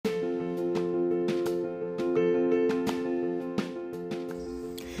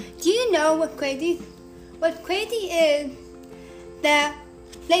you know what's crazy? What's crazy is that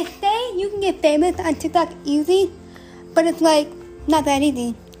they say you can get famous on TikTok easy, but it's like not that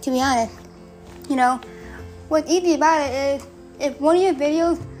easy, to be honest. You know, what's easy about it is if one of your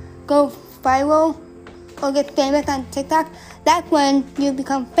videos goes viral or gets famous on TikTok, that's when you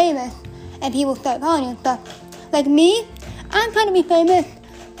become famous and people start following you and stuff. Like me, I'm trying to be famous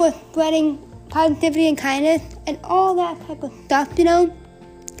for spreading positivity and kindness and all that type of stuff, you know?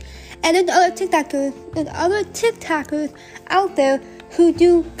 And there's other TikTokers out there who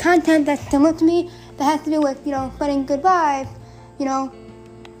do content that's similar to me that has to do with, you know, spreading good vibes, you know,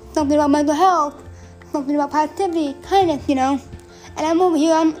 something about mental health, something about positivity, kindness, you know? And I'm over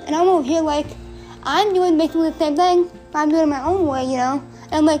here like, I'm doing basically the same thing, but I'm doing it my own way, you know?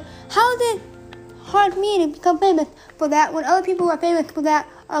 And I'm like, how is it hard for me to become famous for that when other people are famous for that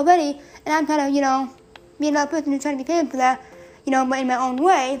already, and I'm trying to, you know, be another person who's trying to be famous for that, you know, but in my own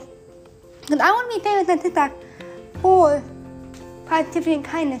way. Because I want to be famous on TikTok for positivity and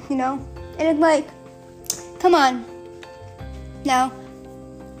kindness, you know? And it's like, come on. Now,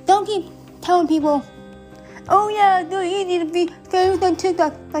 don't keep telling people, oh yeah, it's really easy to be famous on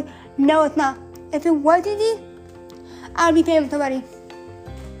TikTok. Like, no, it's not. If it was easy, I would be famous already.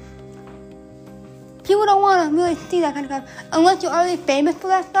 People don't want to really see that kind of stuff. Unless you're already famous for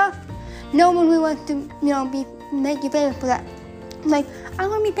that stuff, no one really wants to, you know, make you famous for that. Like, I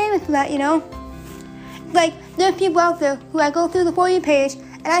want to be famous for that, you know? Like, there's people out there who I go through the For You page,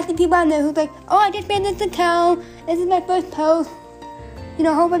 and I see people out there who's like, oh, I just made this account, this is my first post, you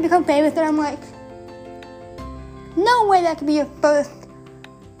know, hope I become famous. And I'm like, no way that could be your first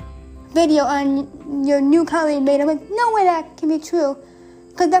video on your new account you made. I'm like, no way that can be true.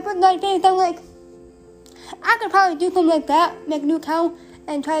 Because that person's not famous. I'm like, I could probably do something like that, make a new account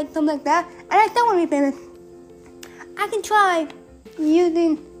and try something like that, and I still want to be famous. I can try doing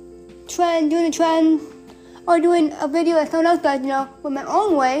the trends, or doing a video that someone else does, you know, with my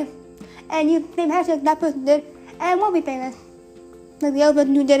own way, and use the same hashtag that person did, and I won't be famous. Like the other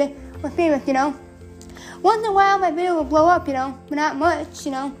person who did it was famous, you know. Once in a while, my video will blow up, you know, but not much,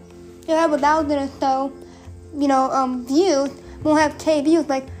 you know. It'll have 1,000 or so, you know, views. Won't have K views.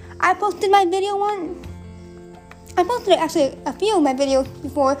 Like, I posted my video once. I posted actually a few of my videos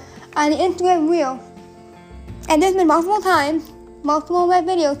before on the Instagram Reel. And there's been multiple times, multiple of my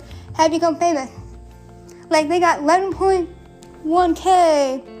videos have become famous. Like, they got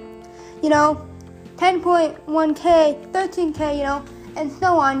 11.1K, you know, 10.1K, 13K, you know, and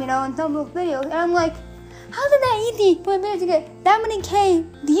so on, you know, on some of those videos. And I'm like, how is it that easy for a video to get that many K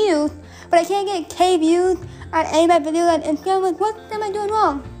views, but I can't get K views on any of my videos on Instagram? Like, what am I doing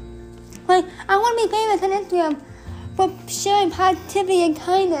wrong? Like, I want to be famous on Instagram for sharing positivity and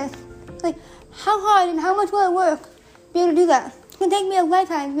kindness. Like, how hard and how much will it work to be able to do that? It's going to take me a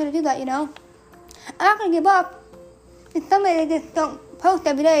lifetime to be able to do that, you know? I'm not going to give up. It's something I just don't post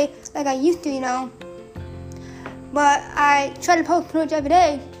every day like I used to, you know? But I try to post pretty much every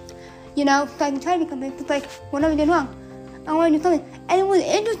day, you know, so I can try to become famous. It's like, what am I doing wrong? I want to do something. And what's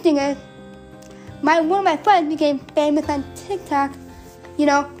interesting is, one of my friends became famous on TikTok, you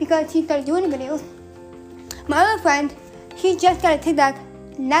know, because he started doing videos. My other friend, he just got a TikTok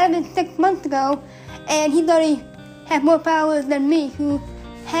not even 6 months ago, and he's already had more followers than me, who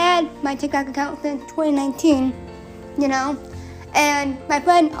had my TikTok account since 2019, you know. And my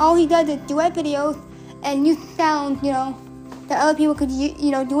friend, all he does is duet videos and use sounds, you know, that other people could,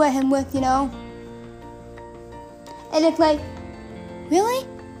 you know, duet him with, you know. And it's like, really?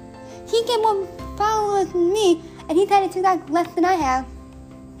 He get more followers than me, and he's had a TikTok less than I have.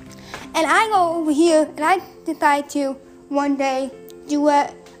 And I go over here, and I decide to one day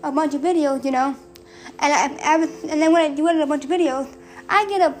duet a bunch of videos, you know. And then when I duet a bunch of videos, I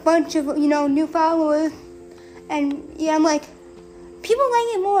get a bunch of, you know, new followers. And yeah, I'm like, people like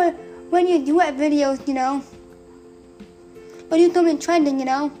it more when you duet videos, you know. Or do something trending, you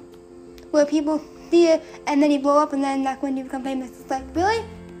know, where people see it and then you blow up, and then that's when you become famous. It's like, really?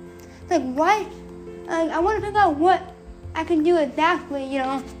 It's like, why? I want to figure out what I can do exactly, you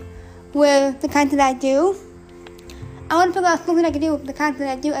know, with the content I do. I want to figure out something I can do with the content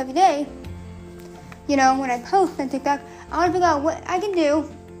I do every day. You know, when I post on TikTok, I want to figure out what I can do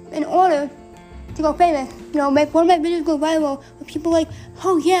in order to go famous. You know, make one of my videos go viral with people like,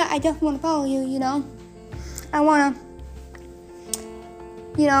 oh yeah, I definitely want to follow you, you know. I want to,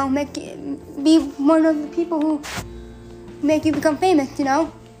 you know, be one of the people who make you become famous, you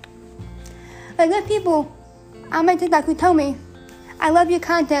know. Like, there's people on my TikTok who tell me, I love your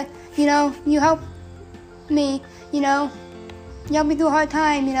content, you know, you help me, you know, you help me through a hard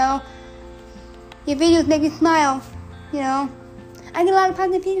time, you know, your videos make me smile, you know. I get a lot of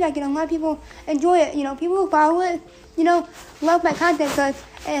positive feedback, you know, a lot of people enjoy it, you know, people who follow it, you know, love my content because,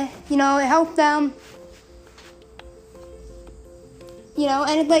 you know, it helps them, you know,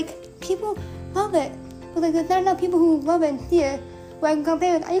 and it's like, people love it, but like, there's not enough people who love it and see it, where I can become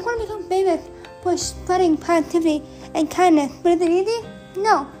famous. I just want to become famous for spreading positivity and kindness, but is it easy?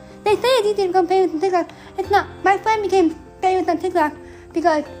 No. They say it's easy to become famous on TikTok. It's not. My friend became famous on TikTok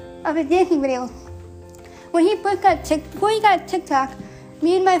because of his dancing videos. When he first before he got TikTok,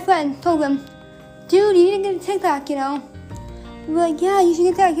 me and my friend told him, dude, you need to get a TikTok, you know. We were like, yeah, you should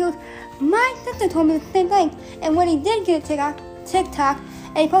get TikTok. He goes, my sister told me the same thing. And when he did get a TikTok,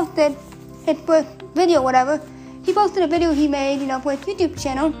 and he posted his first video, whatever, he posted a video he made, you know, for his YouTube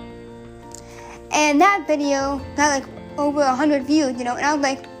channel. And that video got like over 100 views, you know. And I was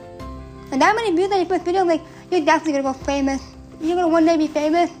like, and that many views on your first video, I'm like, you're definitely gonna go famous. You're gonna one day be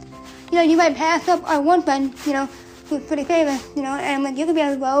famous. You know, you might pass up our one friend, you know, who's pretty famous, you know, and I'm like, you're gonna be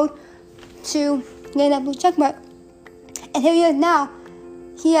on the road to getting that blue check mark. And here he is now.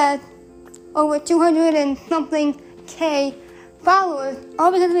 He has over 200 and something K followers,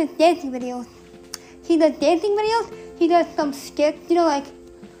 all because of his dancing videos. He does dancing videos, he does some skits, you know,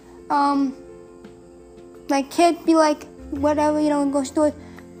 like kids be like, whatever, you know, and go stores,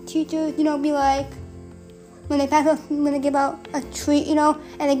 teachers, you know, be like, when they give out a treat, you know,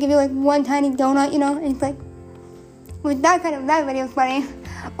 and they give you like one tiny donut, you know, and it's like, with that video is funny.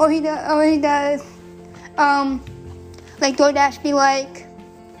 Or he does, like DoorDash be like,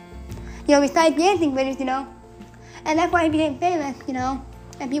 you know, besides dancing videos, you know, and that's why he became famous, you know,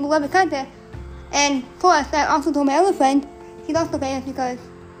 and people love his content. And plus, I also told my other friend, he's also famous because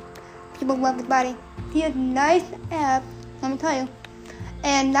people love his body. He has nice abs, let me tell you.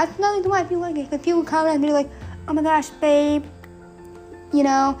 And that's not reason why people like it, because people comment and be like, oh my gosh, babe, you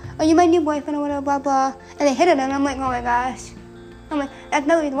know, or you're my new boyfriend or whatever, blah, blah, and they hit it, and I'm like, oh my gosh. I'm like, that's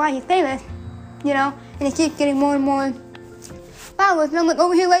not reason why he's famous, you know, and he keeps getting more and more followers, and I'm like,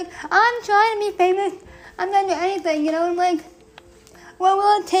 over here, like, I'm trying to be famous, I'm not doing anything, you know, I'm like, what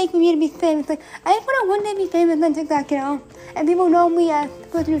will it take for me to be famous? Like, I just want to one day be famous on TikTok, you know, and people know me as the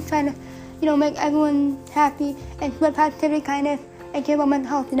person who's trying to, you know, make everyone happy and spread positivity, kindness, and care about mental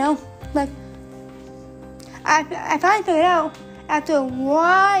health, you know? Like, I finally figured out after a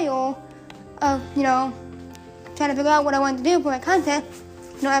while of, you know, trying to figure out what I wanted to do for my content,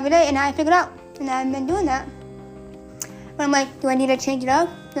 you know, every day, and I figured out, and I've been doing that. But I'm like, do I need to change it up?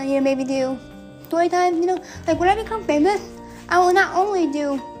 Do I need to maybe do story time, you know? Like, when I become famous, I will not only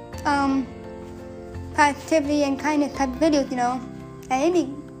do positivity and kindness type of videos, you know, and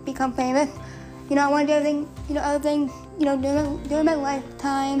maybe become famous. You know, I want to do everything, you know, other things, you know, during my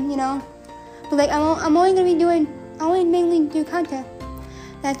lifetime, you know. But like, I'm only gonna be doing, I only mainly do content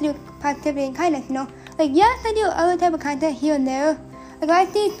that has to do with positivity and kindness, you know. Like, yes, I do other type of content here and there. Like, I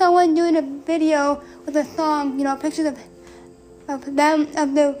see someone doing a video with a song, you know, pictures of them,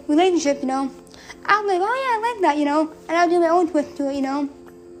 of the relationship, you know. I'm like, oh yeah, I like that, you know. And I'll do my own twist to it, you know.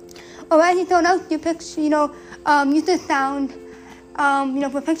 Or I see someone else do pictures, you know, use the sound, you know,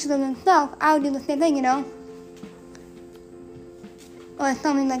 for pictures of themselves. I'll do the same thing, you know. Or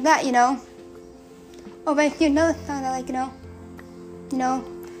something like that, you know. Or if I see another song I like, you know,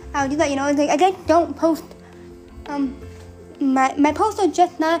 I'll do that, you know. It's like, I just don't post, my posts are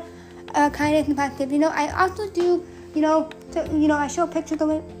just not kindness and positive, you know. I also do, you know, I show pictures of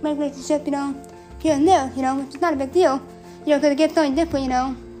my relationship, you know, here and there, you know, which is not a big deal, you know, because it gets something different, you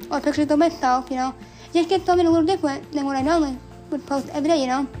know, or pictures of myself, you know, it just gets something a little different than what I normally would post every day, you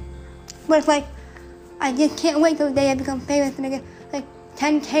know. But it's like, I just can't wait till the day I become famous and I get like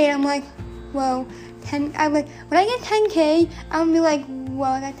 10K, and I'm like, whoa, I'm like, when I get 10K, I'm gonna be like, whoa,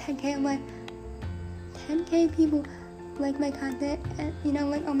 I got 10K, I'm like, 10K people like my content, and, you know,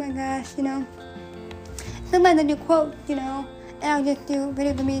 like, oh my gosh, you know. Sometimes I do quotes, you know, and I'll just do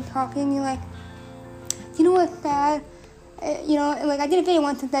videos of me talking, you're like, you know what's sad? You know, like, I did a video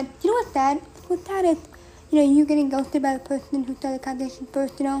once and said, you know what's sad? What's sad is, you know, you getting ghosted by the person who started the conversation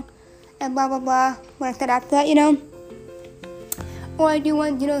first, you know, and blah, blah, blah, what I said after that, you know. Or I do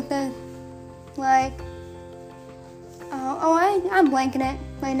one, you know, says, like, I'm blanking it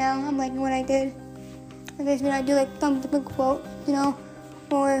right now. I'm blanking what I did. I guess when I do, like, some different quote, you know,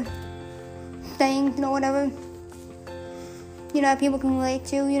 or sayings, you know, whatever, you know, that people can relate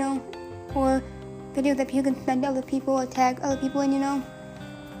to, you know, or videos that people can send to other people or tag other people in, you know.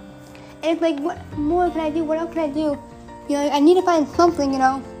 And it's like, what more can I do? What else can I do? You know, I need to find something, you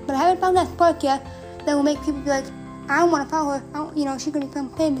know, but I haven't found that spark yet that will make people be like, I don't want to follow her. You know, she's going to become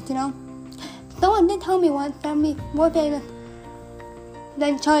famous, you know. Someone did tell me once that I'm more famous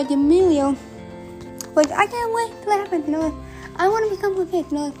than Charli D'Amelio, which I can't wait till it happens, you know. I want to become more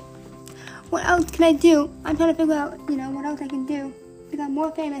famous, you know, like, what else can I do? I'm trying to figure out, you know, what else I can do to become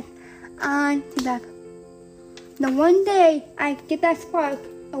more famous on TikTok. Now one day I get that spark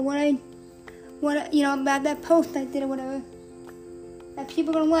of what you know, about that post I did or whatever, that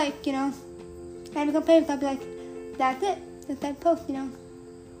people are gonna like, you know, and I become famous, I'll be like, that's it, that's that post, you know.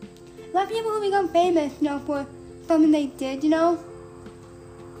 A lot of people who become famous, you know, for something they did, you know,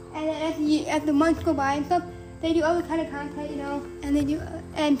 and then as the months go by and stuff, they do other kind of content, you know,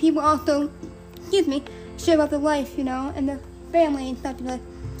 and people also, share about their life, you know, and their family and stuff, you know.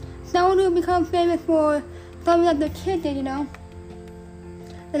 Someone who becomes famous for something that their kid did, you know,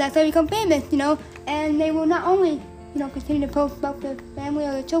 and that's how they become famous, you know, and they will not only, you know, continue to post about their family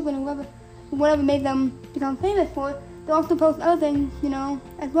or their children or whatever made them become famous for, they'll also post other things, you know,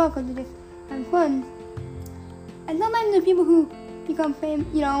 as well, because they're just having fun. And sometimes the people who become famous,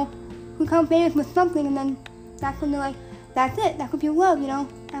 you know, who become famous with something, and then that's when they're like, that's it, that's what people love, you know,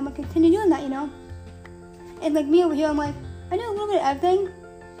 and I'm going to continue doing that, you know. And like me over here, I'm like, I do a little bit of everything,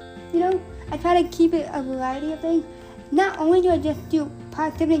 you know. I try to keep it a variety of things. Not only do I just do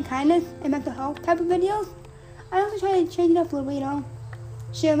positivity and kindness and mental health type of videos, I also try to change it up a little bit, you know.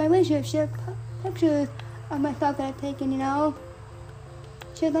 Share my relationship, share pictures of myself that I've taken, you know.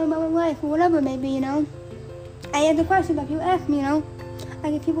 Share something about my life or whatever it may be, you know. I answer questions that people ask me, you know.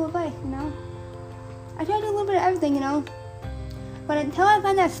 I give people advice, you know. I try to do a little bit of everything, you know. But until I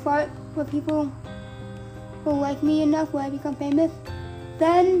find that spark where people will like me enough where I become famous,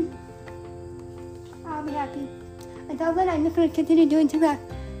 then I'll be happy. Until then, I'm just going to continue doing TikTok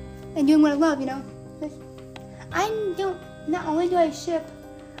and doing what I love, you know. Not only do I ship,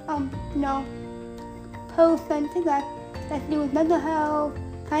 you know, posts on TikTok that do with mental health,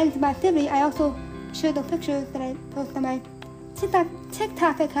 kindness, and positivity, I also share the pictures that I post on my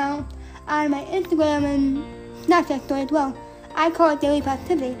TikTok account, on my Instagram and Snapchat story as well. I call it Daily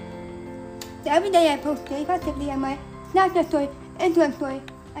Positivity. So every day I post Daily Positivity on my Snapchat story, Instagram story,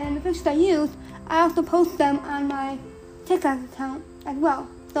 and the pictures I use, I also post them on my TikTok account as well.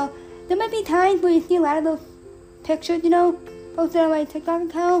 So there might be times where you see a lot of those pictures, you know, posted on my TikTok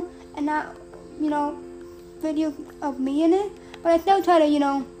account and not, you know, videos of me in it. But I still try to, you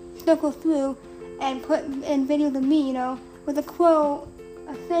know, circle through and put in videos of me, you know, with a quote,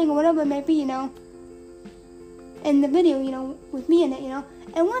 a saying, or whatever it may be, you know, in the video, you know, with me in it, you know.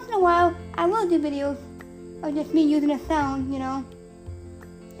 And once in a while, I will do videos of just me using a sound, you know,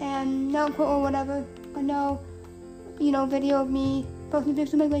 and no quote or whatever, or no, you know, video of me posting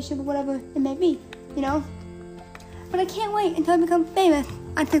pictures of my relationship or whatever it may be, you know. But I can't wait until I become famous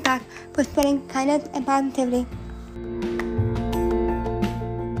on TikTok for spreading kindness and positivity.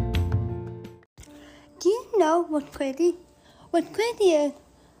 Do you know what's crazy? What's crazy is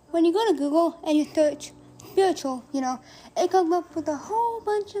when you go to Google and you search spiritual, you know, it comes up with a whole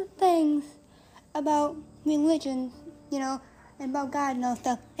bunch of things about religion, you know, and about God and all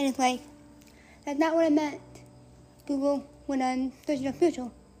stuff. And it's like, that's not what I meant, Google, when I'm searching up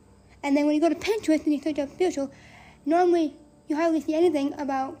spiritual. And then when you go to Pinterest and you search up spiritual, normally you hardly see anything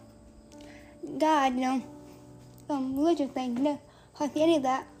about God, you know, religious things. You don't hardly see any of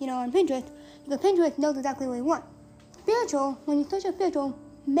that, you know, on Pinterest. Because Pinterest knows exactly what you want. Spiritual, when you search up spiritual,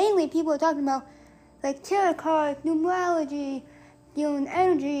 mainly people are talking about like tarot cards, numerology, dealing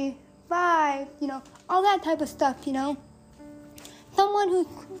energy, vibes, you know, all that type of stuff, you know. Someone who's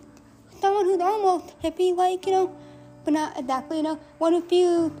almost hippie-like, you know, but not exactly, you know. One who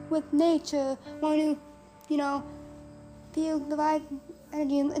feels with nature, one who, you know, feels the vibe,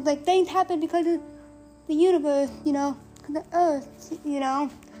 energy. It's like things happen because of the universe, you know, the earth, you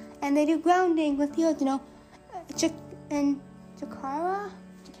know, and they do grounding with the earth, you know. Chakra,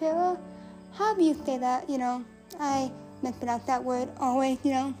 how do you say that, you know? I mispronounce that word always,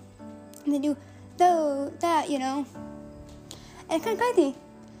 you know. And they do that, you know. And it's kind of crazy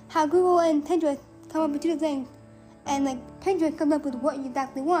how Google and Pinterest come up with two things. And like Pinterest comes up with what you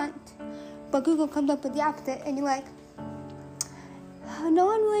exactly want, but Google comes up with the opposite. And you're like, no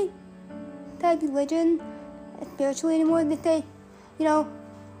one really says religion spiritually anymore. They say, you know,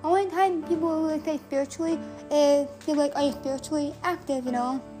 only time people really say spiritually is they're like, are you spiritually active, you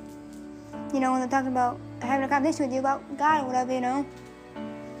know? You know, when they're talking about having a conversation with you about God or whatever, you know?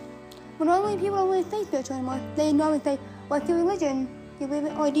 But normally people don't really say spiritual anymore. They normally say, what's your religion? Do you believe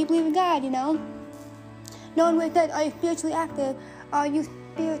in, or do you believe in God, you know? No one really says, are you spiritually active? Are you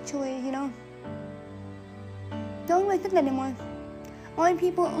spiritually, you know? Don't really say that anymore.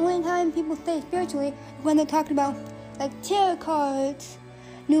 Only time people say spiritually is when they're talking about like tarot cards,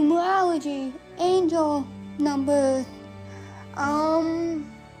 numerology, angel numbers,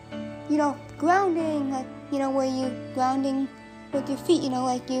 you know, grounding, like, you know, where you grounding with your feet,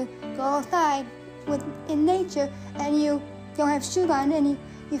 like you go outside in nature and you don't have shoes on and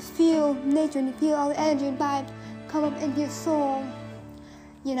you feel nature and you feel all the energy and vibes come up into your soul,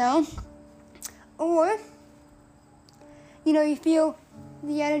 or, you feel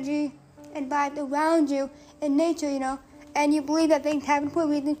the energy and vibes around you in nature, and you believe that things happen for a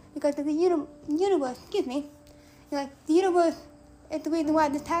reason because of the universe, the universe is the reason why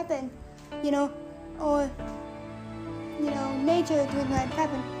this happened, or, nature is the reason why this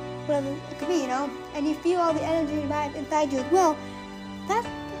happened, whatever it could be, and you feel all the energy and vibes inside you as well. That's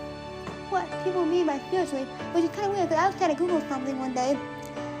what people mean by spiritually, which is kind of weird, because I was trying to Google something one day,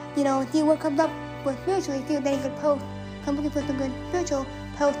 see what comes up with spiritually, see if they could post, come looking for some good spiritual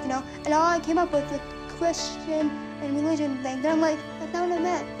post, and all I came up with was Christian and religion things, and I'm like, that's not what I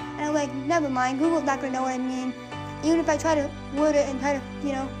meant, and I'm like, never mind, Google's not going to know what I mean, even if I try to word it and try to,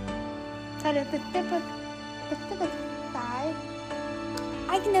 try to specify,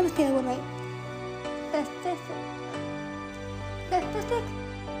 I can never say the word right,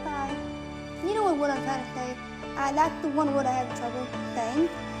 specify, you know what word I'm trying to say, that's the one word I have trouble saying.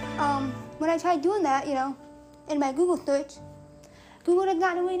 When I tried doing that, in my Google search, Google does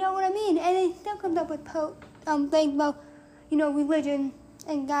not really know what I mean, and it still comes up with things about, religion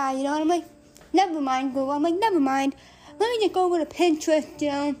and God, and I'm like, never mind, Google. I'm like, never mind. Let me just go over to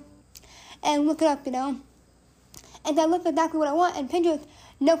Pinterest, and look it up, and I look exactly what I want, and Pinterest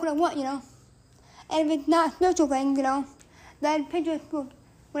knows what I want, and if it's not a spiritual thing, then Pinterest will,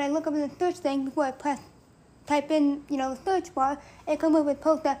 when I look up in the search thing before I type in, the search bar, it comes up with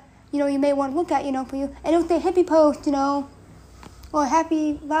posts that, you may want to look at, for you. And it'll say hippie post, or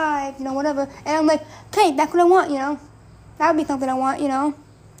happy vibes, whatever. And I'm like, okay, that's what I want, That would be something I want,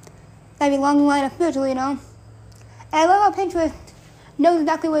 That'd be along the line of spiritual, And I love how Pinterest knows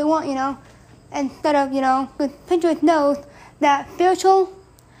exactly what I want, Instead of, because Pinterest knows that spiritual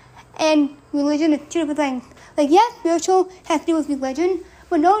and religion is two different things. Like, yes, spiritual has to do with religion,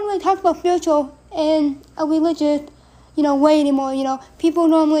 but no one really talks about spiritual in a religious, way anymore, People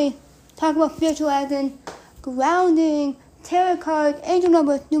normally talk about spiritual as in grounding, tarot cards, angel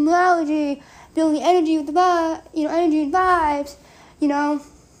numbers, numerology, building energy with the vibe, energy and vibes,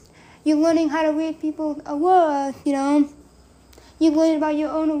 You're learning how to read people's words, You're learning about your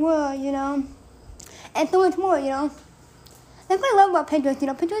own world, And so much more, That's what I love about Pinterest,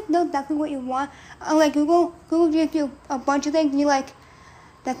 Pinterest knows exactly what you want. Unlike Google gives you a bunch of things and you're like,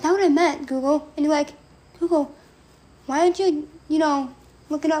 that's not what I meant, Google. And you're like, Google, why don't you,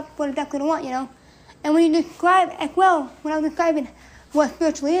 look it up what exactly I want, And when you describe, as well, when I was describing what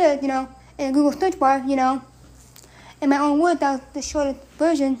spiritually is, in a Google search bar, in my own words, that was the shortest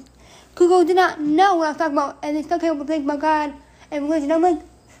version, Google did not know what I was talking about, and they still came up with things about God and religion. I'm like,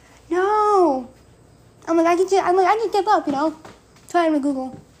 no. I can give up, trying with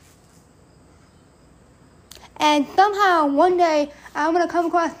Google. And somehow, one day, I'm going to come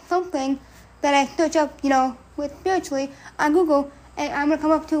across something that I search up, with spiritually on Google, and I'm going to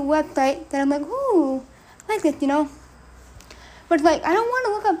come up to a website that I'm like, ooh, I like this, But it's like, I don't want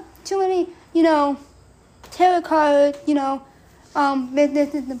to look up too many, tarot cards,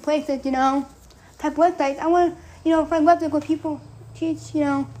 businesses and places, type of websites. I want to, find websites where people teach,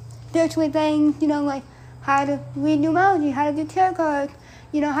 spiritually things, like how to read numerology, how to do tarot cards,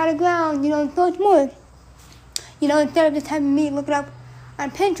 how to ground, and so much more. Instead of just having me look it up on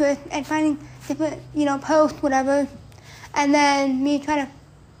Pinterest and finding different, posts, whatever, and then me trying to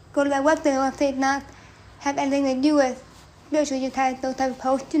go to that website not have anything to do with spiritually, just have those type of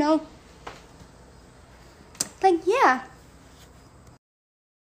posts, Like, yeah,